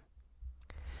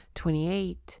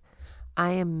 28. I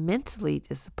am mentally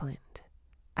disciplined.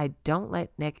 I don't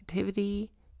let negativity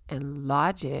and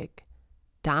logic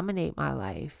dominate my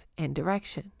life and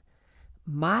direction.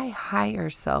 My higher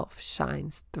self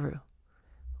shines through.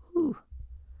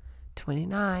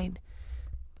 29.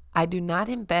 I do not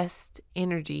invest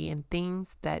energy in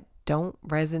things that don't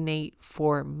resonate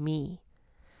for me.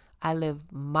 I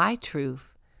live my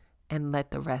truth and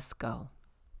let the rest go.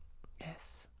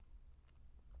 Yes.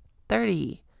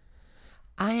 30.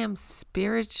 I am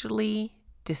spiritually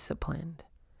disciplined.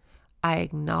 I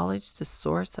acknowledge the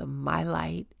source of my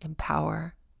light and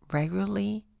power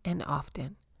regularly and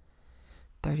often.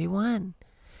 31.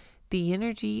 The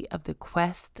energy of the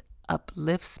quest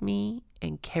uplifts me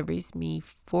and carries me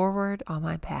forward on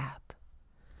my path.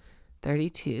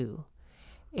 32.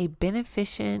 A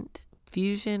beneficent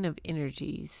fusion of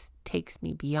energies takes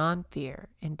me beyond fear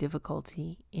and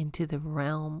difficulty into the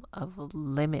realm of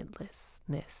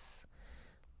limitlessness.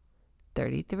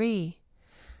 33.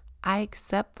 I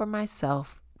accept for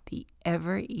myself the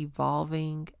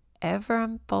ever-evolving,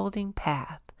 ever-unfolding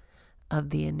path of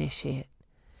the initiate,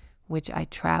 which I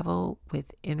travel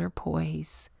with inner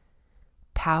poise,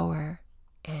 power,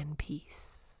 and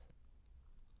peace.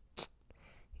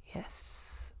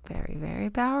 Yes, very, very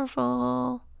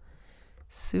powerful.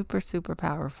 Super, super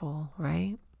powerful,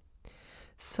 right?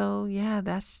 So yeah,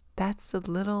 that's a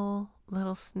little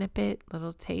snippet,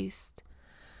 little taste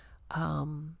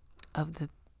of the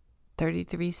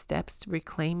 33 steps to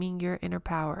reclaiming your inner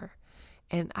power.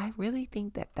 And I really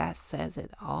think that says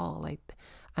it all.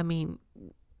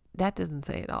 That doesn't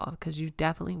say it all, because you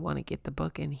definitely want to get the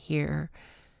book and hear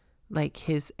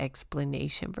his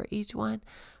explanation for each one.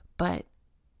 But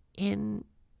in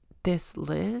this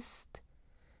list,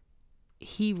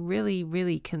 he really,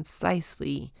 really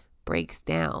concisely breaks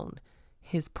down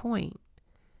his point.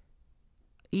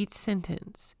 Each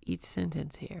sentence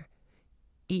here,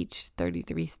 each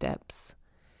 33 steps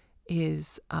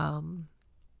is,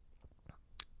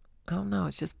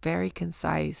 it's just very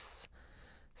concise.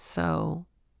 So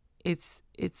it's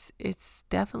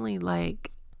definitely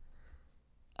like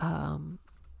a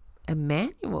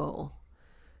manual.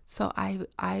 So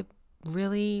I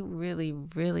really, really,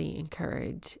 really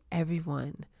encourage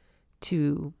everyone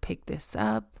to pick this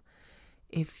up.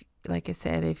 If, like I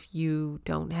said, if you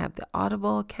don't have the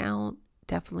Audible account,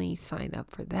 definitely sign up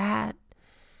for that.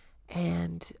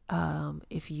 And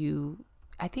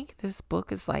I think this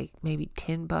book is like maybe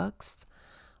 $10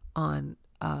 on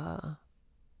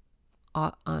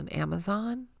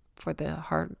Amazon for the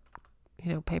hard,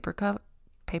 paper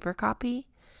copy.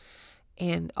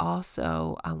 And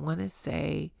also, I want to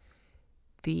say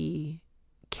the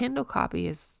Kindle copy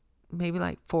is maybe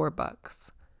like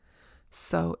 $4.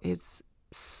 So it's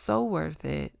so worth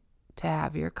it to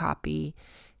have your copy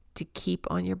to keep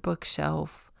on your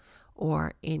bookshelf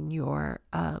or in your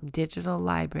digital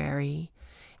library,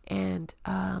 and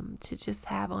to just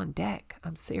have on deck.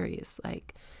 I'm serious.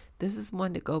 This is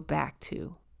one to go back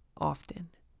to often.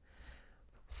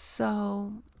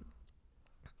 So,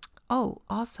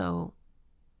 also,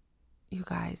 you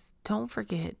guys, don't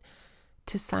forget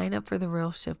to sign up for the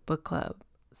Real Shift Book Club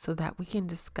so that we can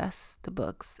discuss the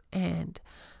books and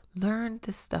learn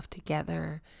this stuff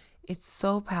together. It's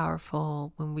so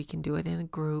powerful when we can do it in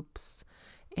groups.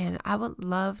 And I would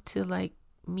love to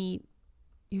meet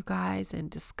you guys and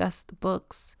discuss the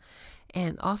books,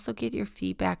 and also get your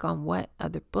feedback on what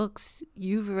other books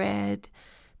you've read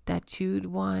that you'd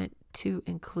want to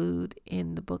include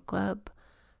in the book club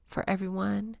for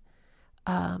everyone,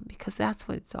 because that's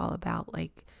what it's all about.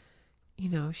 Like,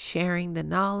 sharing the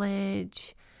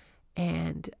knowledge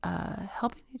and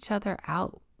helping each other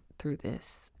out through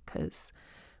this, because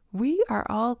we are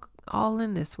all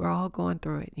in this. We're all going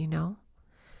through it.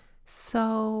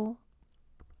 So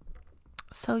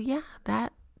yeah,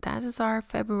 that is our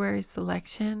February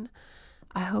selection.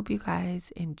 I hope you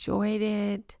guys enjoyed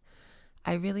it.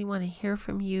 I really want to hear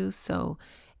from you. So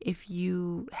if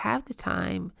you have the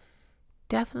time,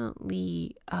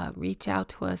 definitely reach out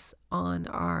to us on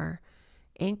our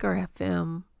Anchor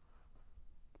FM.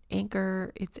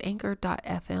 It's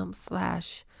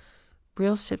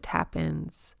anchor.fm/Real Shift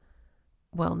Happens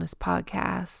Wellness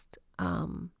Podcast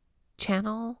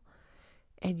channel.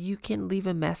 And you can leave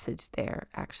a message there,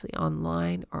 actually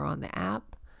online or on the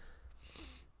app.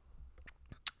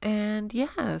 And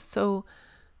yeah, so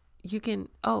you can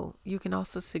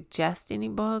also suggest any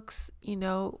books,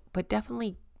 but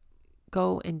definitely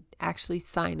go and actually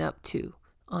sign up too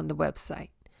on the website.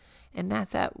 And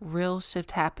that's at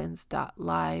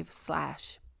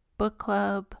realshifthappens.live/book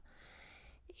club.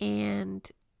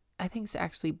 And I think it's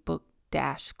actually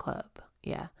book-club.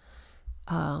 Yeah.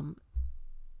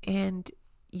 And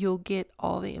you'll get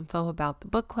all the info about the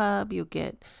book club. You'll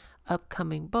get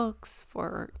upcoming books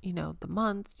for, the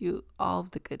months, all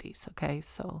of the goodies. Okay.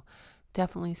 So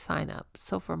definitely sign up.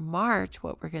 So for March,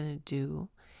 what we're going to do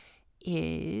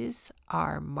is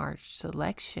our March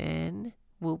selection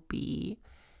will be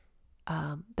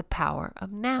The Power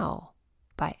of Now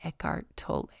by Eckhart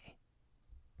Tolle.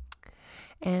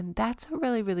 And that's a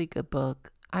really, really good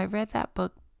book. I read that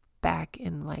book back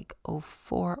in like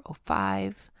 04,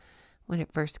 05 when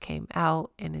it first came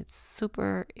out, and it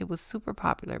was super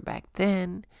popular back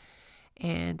then,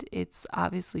 and it's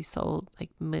obviously sold like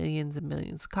millions and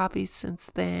millions of copies since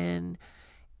then.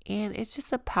 And it's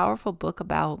just a powerful book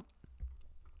about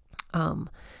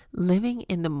living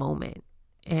in the moment.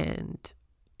 And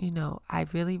I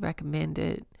really recommend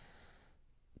it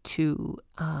to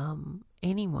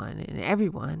anyone and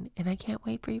everyone, and I can't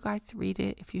wait for you guys to read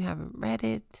it if you haven't read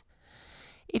it.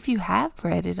 If you have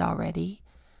read it already,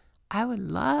 I would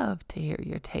love to hear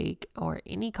your take or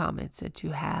any comments that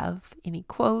you have, any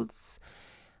quotes.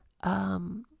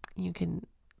 You can,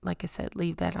 like I said,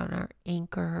 leave that on our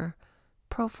Anchor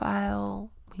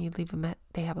profile. When you leave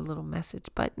they have a little message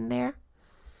button there.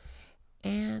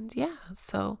 And yeah,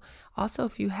 so also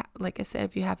if you like I said,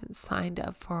 if you haven't signed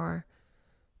up for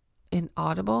an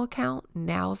Audible account,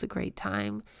 now's a great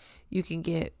time. You can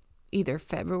get either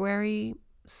February's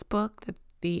book,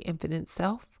 The Infinite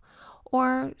Self,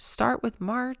 or start with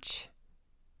March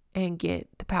and get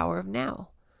The Power of Now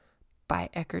by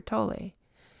Eckhart Tolle.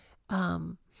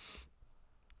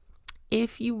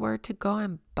 If you were to go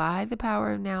and buy The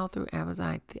Power of Now through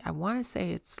Amazon, I want to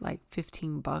say it's like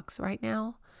 $15 right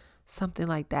now, something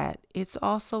like that. It's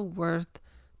also worth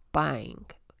buying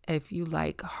if you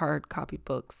like hard copy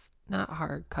books, not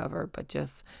hardcover, but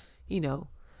just,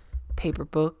 paper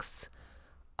books.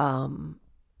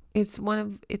 It's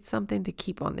something to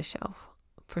keep on the shelf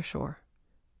for sure.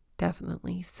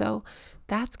 Definitely. So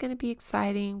that's going to be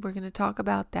exciting. We're going to talk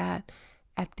about that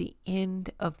at the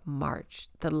end of March,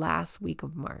 the last week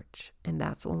of March. And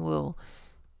that's when we'll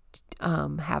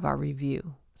have our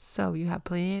review. So you have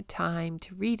plenty of time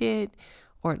to read it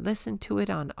or listen to it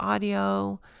on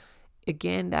audio.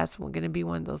 Again, that's going to be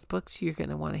one of those books you're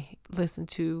going to want to listen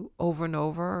to over and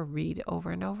over or read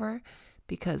over and over,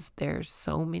 because there's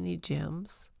so many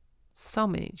gems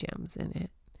in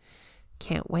it.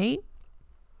 Can't wait.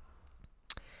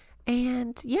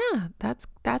 And yeah,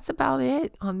 that's about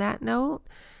it. On that note,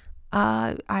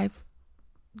 I've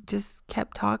just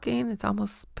kept talking. It's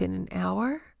almost been an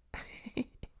hour.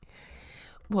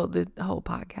 Well, the whole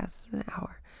podcast is an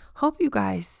hour. Hope you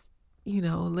guys,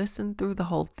 listen through the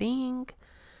whole thing.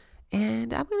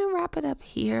 And I'm going to wrap it up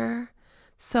here.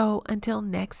 So until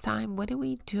next time, what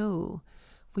do?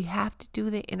 We have to do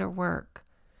the inner work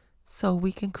so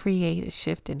we can create a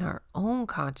shift in our own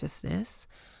consciousness,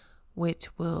 which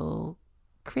will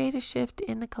create a shift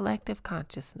in the collective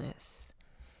consciousness.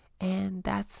 And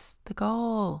that's the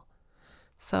goal.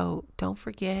 So don't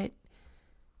forget,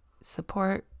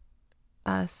 support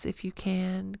us if you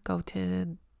can. Go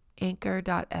to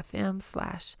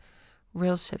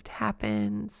anchor.fm/Real Shift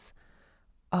Happens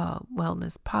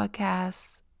Wellness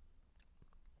Podcast.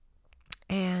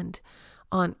 And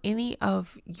on any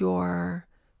of your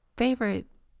favorite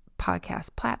podcast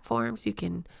platforms, you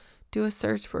can do a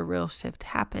search for Real Shift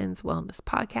Happens Wellness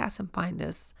Podcast and find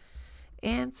us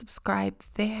and subscribe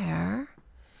there.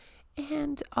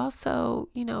 And also,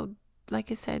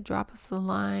 like I said, drop us a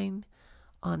line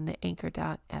on the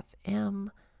anchor.fm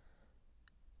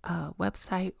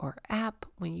website or app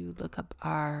when you look up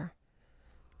our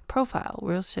profile,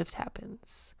 Real Shift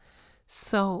Happens.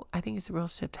 So I think it's Real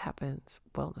Shift Happens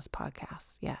Wellness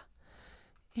Podcast. Yeah.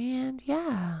 And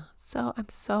yeah, so I'm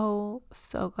so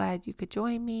glad you could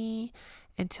join me.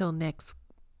 Until next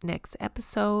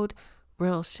episode,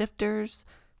 Real Shifters,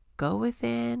 go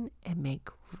within and make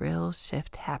real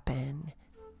shift happen.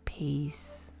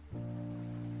 Peace.